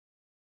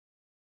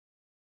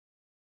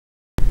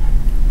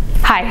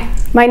Hi,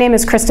 my name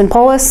is Kristen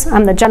Poulos.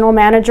 I'm the General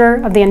Manager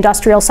of the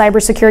Industrial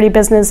Cybersecurity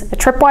business at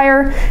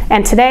Tripwire,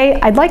 and today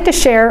I'd like to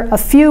share a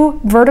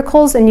few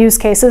verticals and use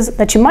cases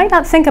that you might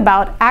not think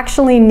about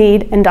actually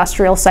need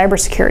industrial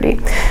cybersecurity.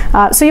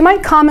 So you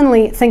might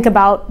commonly think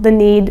about the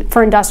need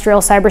for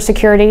industrial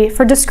cybersecurity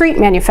for discrete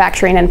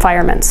manufacturing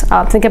environments.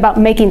 Think about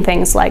making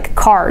things like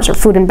cars or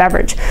food and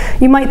beverage.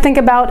 You might think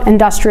about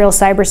industrial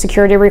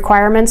cybersecurity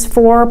requirements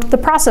for the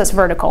process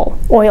vertical,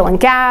 oil and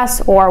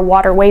gas or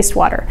water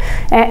wastewater.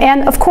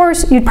 And of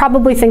course, you'd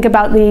probably think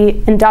about the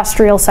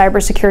industrial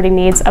cybersecurity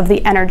needs of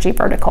the energy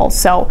vertical,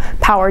 so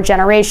power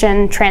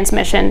generation,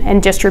 transmission,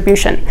 and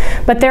distribution.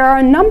 But there are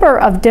a number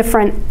of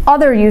different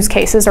other use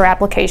cases or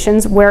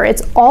applications where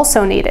it's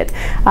also needed.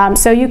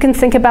 So you can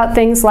think about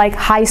things like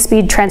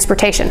high-speed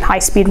transportation.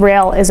 High-speed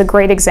rail is a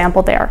great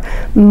example there.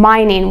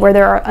 Mining, where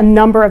there are a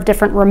number of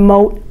different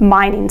remote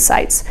mining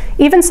sites.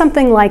 Even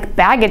something like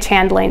baggage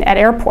handling at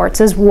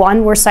airports is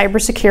one where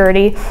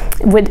cybersecurity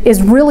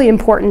is really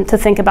important to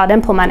think about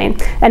implementing.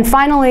 And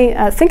finally,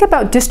 think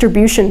about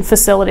distribution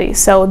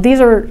facilities. So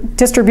these are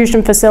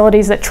distribution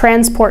facilities that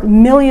transport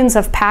millions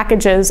of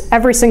packages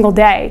every single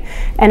day,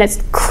 and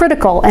it's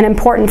critical and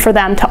important for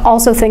them to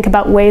also think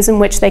about ways in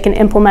which they can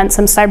implement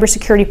some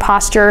cybersecurity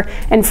posture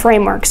and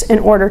frameworks in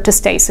order to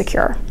stay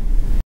secure.